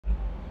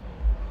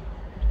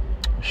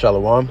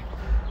Shalom.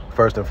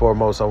 First and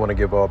foremost, I want to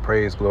give all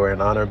praise, glory,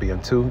 and honor be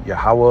unto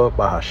Yahweh,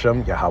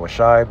 Bahashem, Yahweh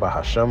Shai,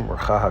 Bahashem,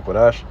 Rucha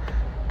HaKodesh.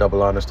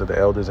 Double honors to the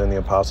elders and the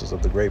apostles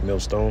of the great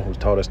millstone who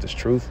taught us this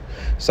truth.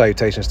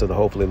 Salutations to the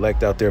hopeful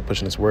elect out there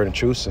pushing this word in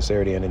truth,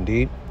 sincerity, and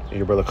indeed. And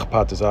your brother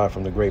Kapatazar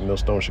from the great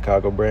millstone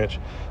Chicago branch,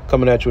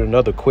 coming at you with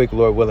another quick,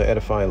 Lord willing,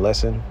 edifying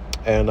lesson.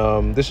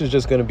 And this is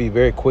just going to be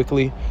very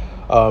quickly.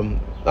 Not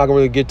going to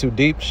really get too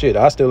deep. Shit,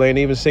 I still ain't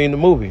even seen the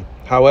movie.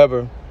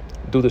 However,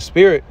 through the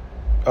Spirit,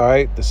 all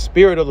right, the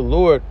Spirit of the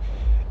Lord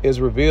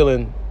is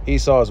revealing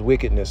Esau's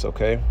wickedness,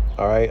 okay?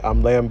 All right,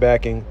 I'm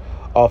lambacking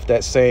off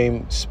that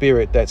same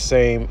spirit, that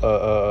same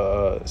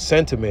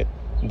sentiment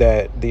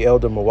that the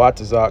elder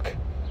Mawatazak,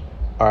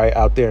 all right,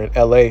 out there in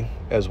LA,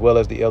 as well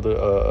as the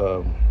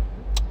elder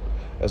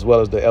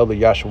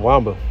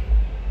Yashawamba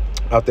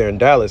out there in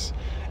Dallas,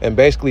 and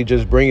basically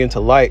just bringing to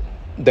light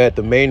that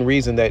the main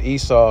reason that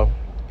Esau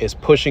is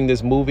pushing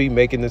this movie,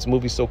 making this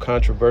movie so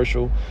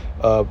controversial,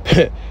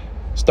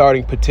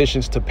 starting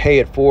petitions to pay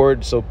it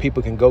forward so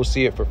people can go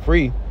see it for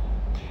free,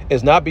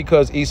 is not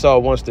because Esau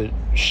wants to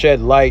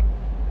shed light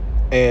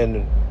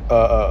and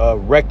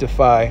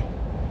rectify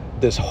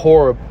this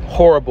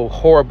horrible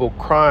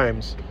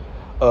crimes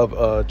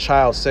of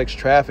child sex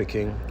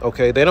trafficking.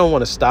 Okay, they don't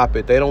want to stop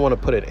it. They don't want to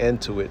put an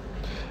end to it.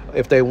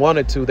 If they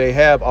wanted to, they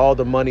have all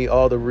the money,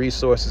 all the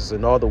resources,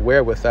 and all the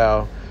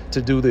wherewithal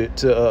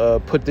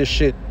to put this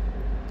shit,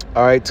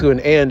 all right, to an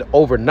end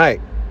overnight.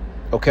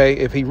 Okay,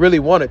 if he really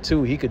wanted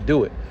to, he could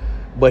do it,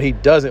 but he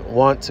doesn't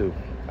want to.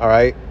 All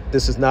right,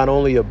 this is not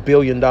only a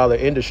billion-dollar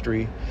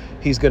industry.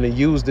 He's going to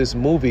use this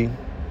movie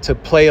to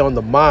play on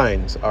the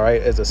minds, all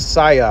right, as a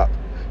psyop,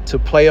 to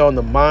play on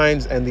the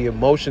minds and the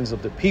emotions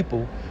of the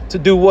people to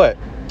do what?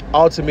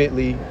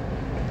 Ultimately,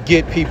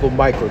 get people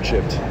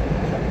microchipped.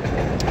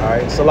 All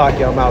right,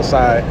 Salaki, I'm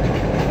outside.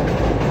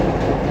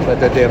 Let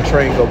that damn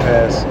train go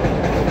past.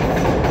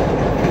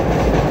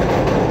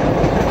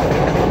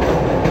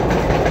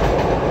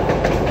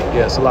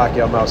 Yeah,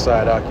 Salaki, I'm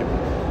outside.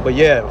 But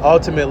yeah,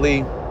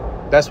 ultimately,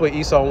 that's what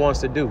Esau wants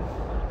to do.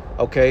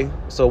 Okay,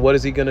 so what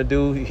is he gonna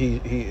do?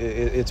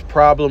 It's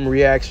problem,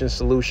 reaction,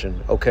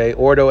 solution. Okay,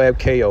 ordo ab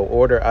chaos,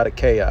 order out of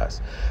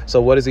chaos.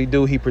 So what does he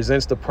do? He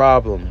presents the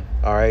problem.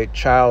 All right,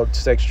 child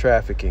sex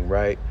trafficking.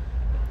 Right.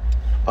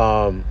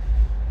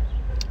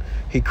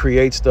 He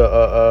creates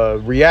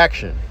the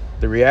reaction.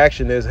 The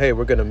reaction is, hey,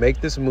 we're gonna make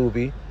this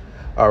movie.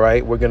 All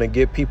right, we're gonna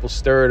get people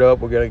stirred up.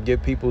 We're gonna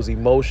get people's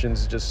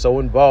emotions just so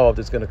involved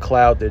it's gonna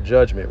cloud their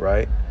judgment.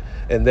 Right.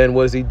 And then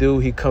what does he do?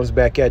 He comes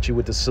back at you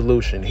with the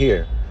solution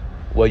here.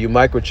 Well, you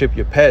microchip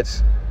your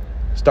pets,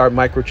 start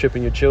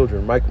microchipping your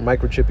children,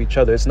 microchip each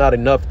other. It's not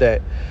enough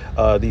that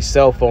these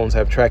cell phones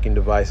have tracking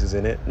devices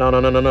in it.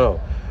 No.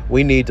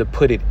 We need to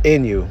put it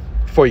in you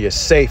for your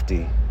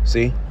safety.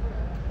 See?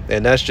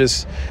 And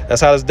that's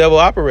how this devil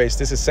operates.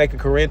 This is 2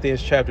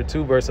 Corinthians chapter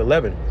 2, verse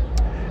 11.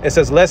 It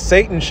says, lest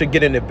Satan should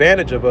get an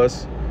advantage of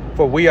us,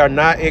 for we are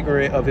not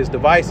ignorant of his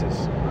devices.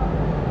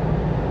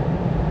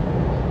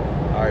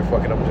 All right,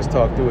 fuck it. I'm gonna just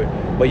talk through it.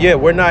 But yeah,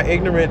 we're not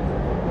ignorant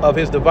of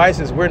his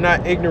devices. We're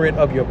not ignorant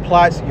of your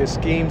plots, your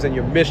schemes, and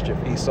your mischief,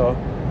 Esau.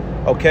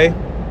 Okay?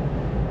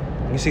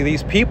 You see,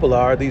 these people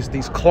are, these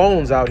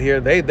clones out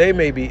here, they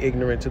may be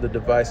ignorant to the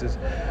devices,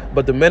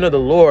 but the men of the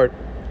Lord,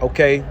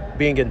 okay,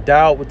 being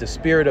endowed with the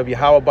spirit of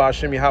Yahweh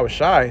Ba'ashem, Yahweh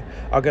Shai,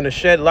 are going to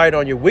shed light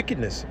on your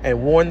wickedness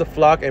and warn the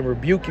flock and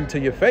rebuke you to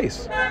your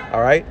face.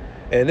 All right?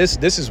 And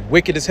this is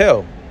wicked as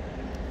hell.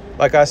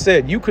 Like I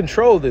said, you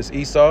control this,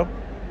 Esau.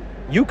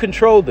 You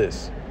control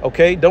this.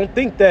 Okay? Don't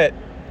think that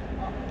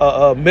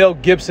Mel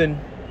Gibson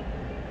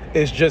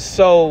is just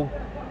so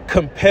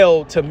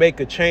compelled to make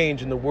a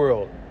change in the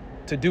world,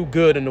 to do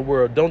good in the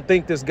world. Don't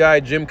think this guy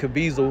Jim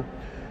Caviezel,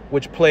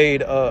 which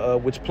played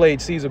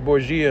Caesar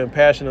Borgia in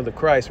Passion of the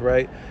Christ,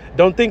 right?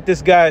 Don't think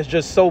this guy is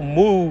just so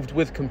moved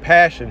with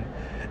compassion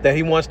that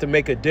he wants to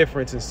make a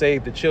difference and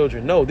save the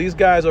children. No, these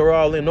guys are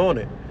all in on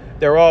it.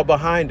 They're all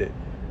behind it.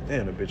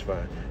 Damn, the bitch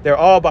fine. They're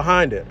all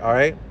behind it. All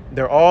right,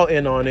 they're all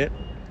in on it.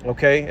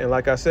 Okay, and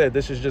like I said,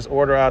 this is just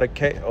order out of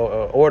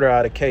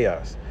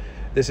chaos.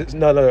 This is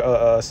another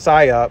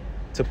psyop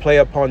to play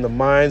upon the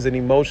minds and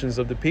emotions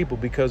of the people,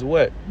 because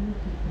what?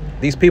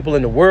 These people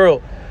in the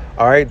world,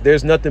 all right,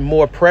 there's nothing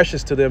more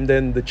precious to them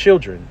than the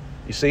children.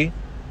 You see,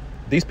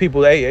 these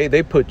people,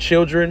 they put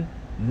children,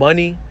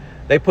 money,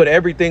 they put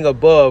everything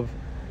above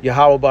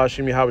Yahweh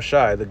Ba'ashem, Yahweh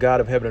Shai, the God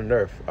of heaven and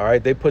earth. All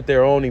right, they put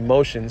their own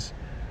emotions,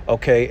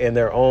 okay, and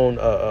their own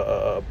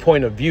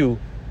point of view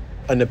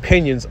and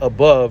opinions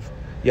above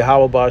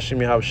Yahweh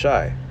Ba'ashem, Yahweh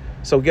Shai.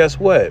 So guess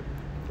what?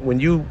 When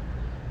you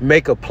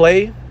make a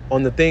play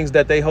on the things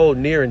that they hold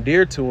near and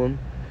dear to them,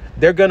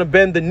 they're going to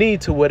bend the knee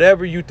to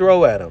whatever you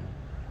throw at them.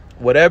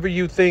 Whatever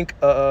you think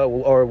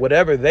or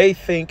whatever they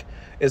think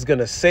is going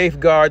to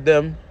safeguard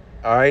them,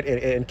 all right,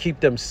 and keep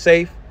them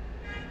safe,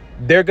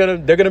 they're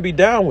gonna be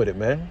down with it,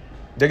 man.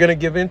 They're going to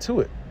give into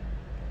it.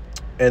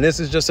 And this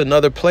is just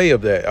another play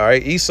of that, all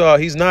right? Esau,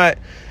 he's not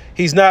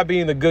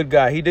being the good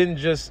guy. He didn't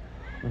just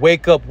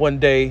wake up one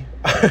day,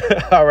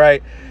 all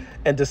right,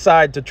 and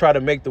decide to try to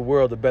make the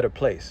world a better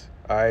place.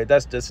 All right,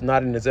 that's just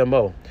not in his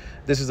MO.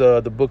 This is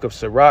the book of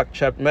Sirach,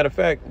 chapter. Matter of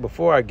fact,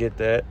 before I get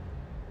that,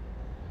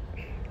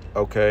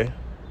 okay,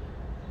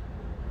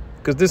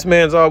 because this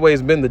man's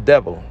always been the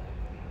devil.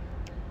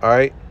 All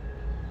right,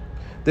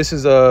 this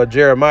is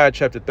Jeremiah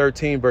chapter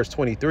 13, verse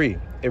 23.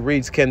 It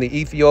reads, "Can the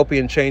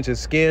Ethiopian change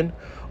his skin,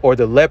 or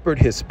the leopard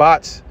his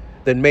spots?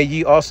 Then may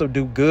ye also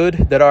do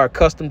good that are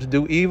accustomed to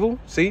do evil."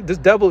 See, this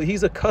devil,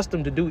 he's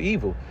accustomed to do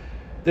evil.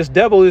 This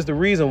devil is the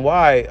reason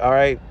why, all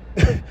right,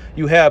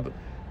 you have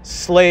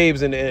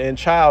slaves and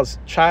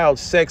child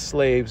sex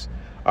slaves,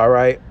 all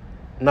right,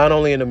 not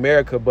only in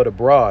America but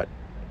abroad.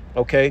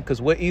 Okay,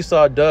 because what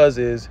Esau does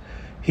is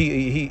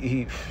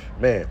he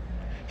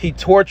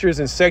tortures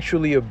and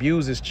sexually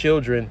abuses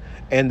children,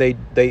 and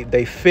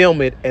they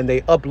film it and they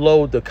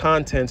upload the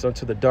contents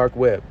onto the dark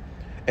web.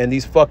 And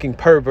these fucking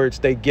perverts,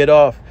 they get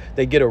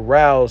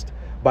aroused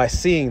by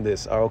seeing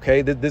this.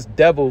 Okay, this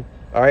devil,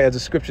 all right, as the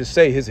scriptures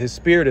say, his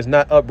spirit is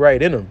not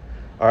upright in him.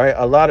 All right,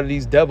 a lot of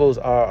these devils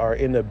are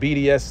in the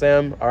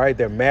BDSM. All right,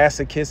 they're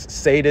masochists,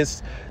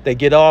 sadists. They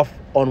get off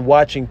on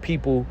watching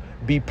people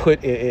be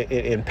put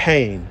in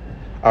pain.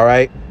 All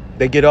right,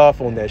 they get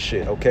off on that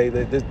shit. Okay,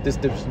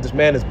 this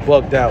man is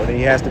bugged out and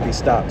he has to be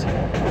stopped.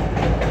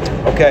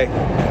 Okay,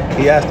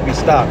 he has to be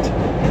stopped.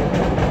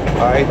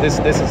 All right, this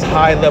is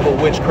high level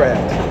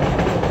witchcraft.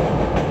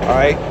 All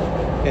right,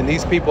 and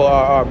these people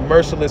are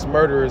merciless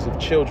murderers of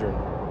children.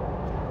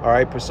 All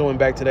right, pursuing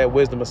back to that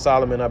Wisdom of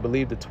Solomon, I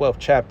believe the 12th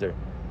chapter.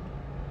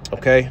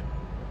 Okay,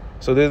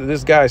 so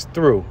this guy's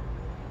through.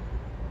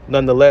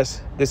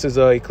 Nonetheless, this is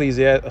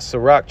Ecclesiastes,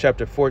 Sirach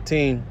chapter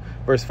 14,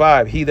 verse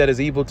 5. "He that is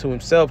evil to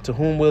himself, to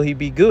whom will he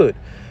be good?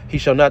 He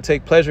shall not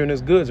take pleasure in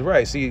his goods."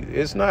 Right. See,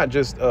 it's not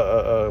just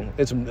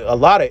it's a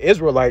lot of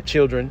Israelite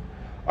children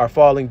are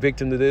falling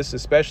victim to this,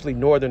 especially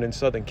northern and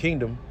southern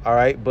kingdom. All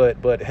right,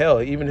 but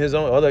hell, even his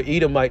own other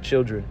Edomite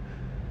children,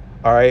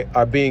 all right,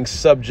 are being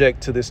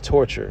subject to this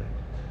torture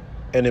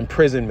and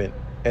imprisonment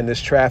and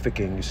this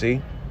trafficking. You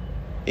see,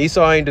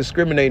 Esau ain't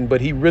discriminating, but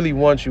he really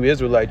wants you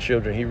Israelite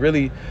children. He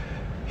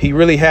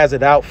really has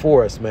it out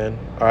for us, man.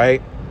 All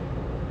right,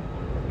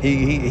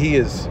 he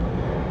is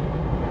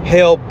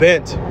hell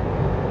bent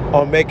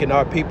on making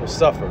our people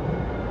suffer.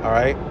 All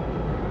right.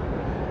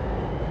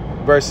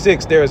 Verse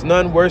 6, "There is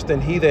none worse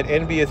than he that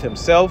envieth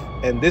himself,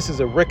 and this is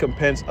a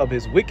recompense of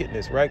his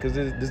wickedness." Right, because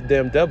this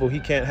damn devil, he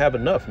can't have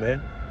enough,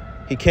 man.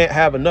 He can't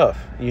have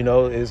enough. You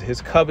know,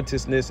 his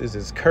covetousness is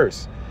his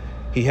curse.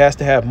 He has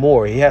to have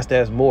more. He has to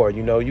have more.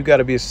 You know, you got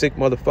to be a sick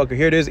motherfucker.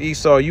 Here it is,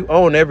 Esau. You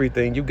own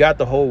everything. You got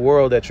the whole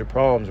world at your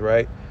palms,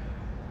 right?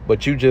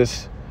 But you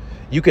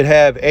could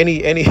have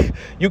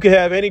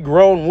any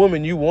grown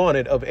woman you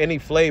wanted of any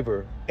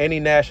flavor,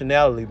 any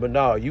nationality. But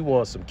no, you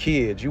want some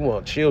kids. You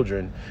want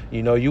children.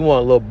 You know, you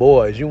want little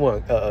boys. You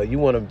want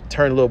to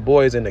turn little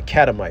boys into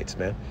catamites,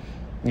 man.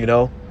 You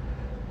know,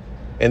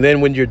 and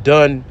then when you're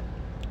done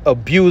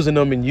abusing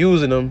them and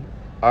using them,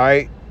 all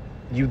right,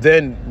 you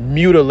then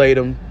mutilate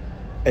them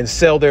and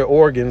sell their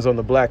organs on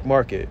the black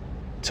market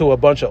to a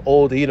bunch of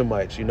old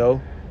Edomites. You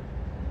know,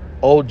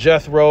 old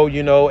Jethro,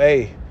 you know,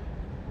 hey,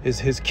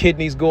 his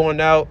kidneys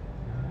going out,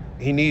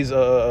 he needs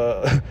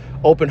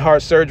open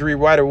heart surgery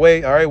right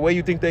away. All right, where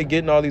you think they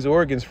getting all these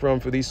organs from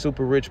for these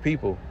super rich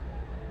people?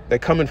 They're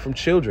coming from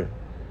children.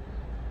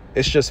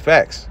 It's just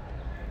facts.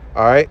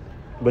 All right,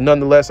 but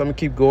nonetheless, I'm gonna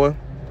keep going.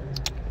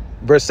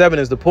 Verse 7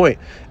 is the point.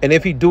 "And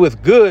if he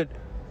doeth good,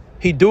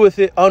 he doeth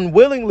it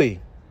unwillingly,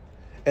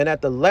 and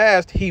at the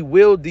last he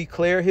will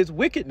declare his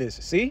wickedness."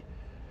 See,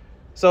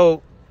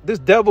 so this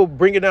devil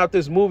bringing out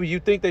this movie, you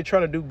think they're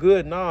trying to do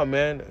good? Nah,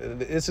 man,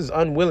 this is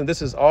unwilling.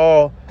 This is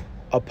all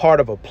a part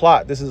of a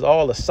plot. This is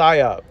all a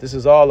psyop. This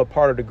is all a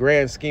part of the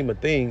grand scheme of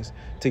things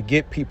to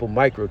get people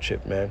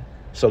microchipped, man,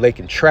 so they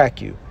can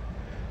track you.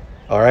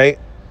 All right,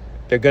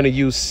 they're gonna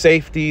use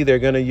safety. They're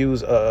gonna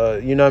use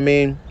you know what I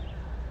mean,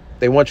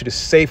 they want you to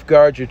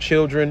safeguard your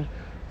children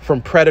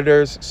from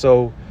predators,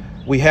 so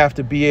we have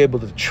to be able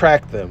to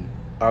track them.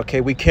 Okay,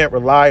 we can't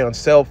rely on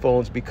cell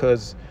phones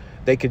because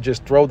they could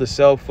just throw the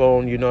cell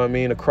phone, you know what I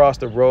mean, across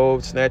the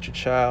road, snatch your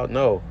child.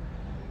 No.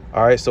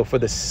 All right, so for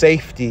the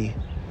safety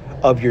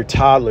of your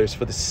toddlers,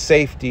 for the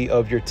safety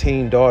of your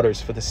teen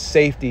daughters, for the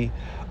safety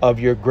of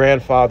your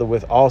grandfather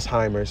with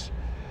Alzheimer's,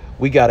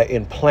 we got to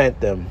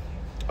implant them,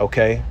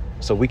 okay,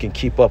 so we can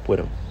keep up with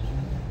them.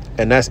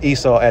 And that's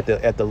Esau at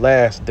the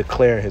last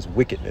declaring his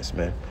wickedness,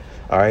 man.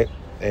 All right.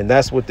 And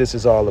that's what this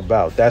is all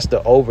about. That's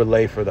the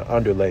overlay for the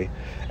underlay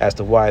as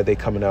to why they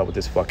coming out with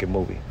this fucking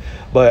movie.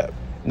 But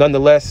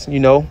nonetheless, you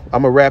know,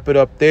 I'm going to wrap it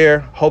up there.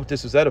 Hope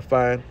this was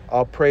edifying.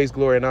 All praise,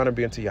 glory, and honor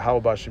be unto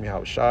Yahweh Bashem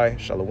Yahweh Shai.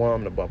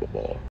 Shalom, the Baba Ball.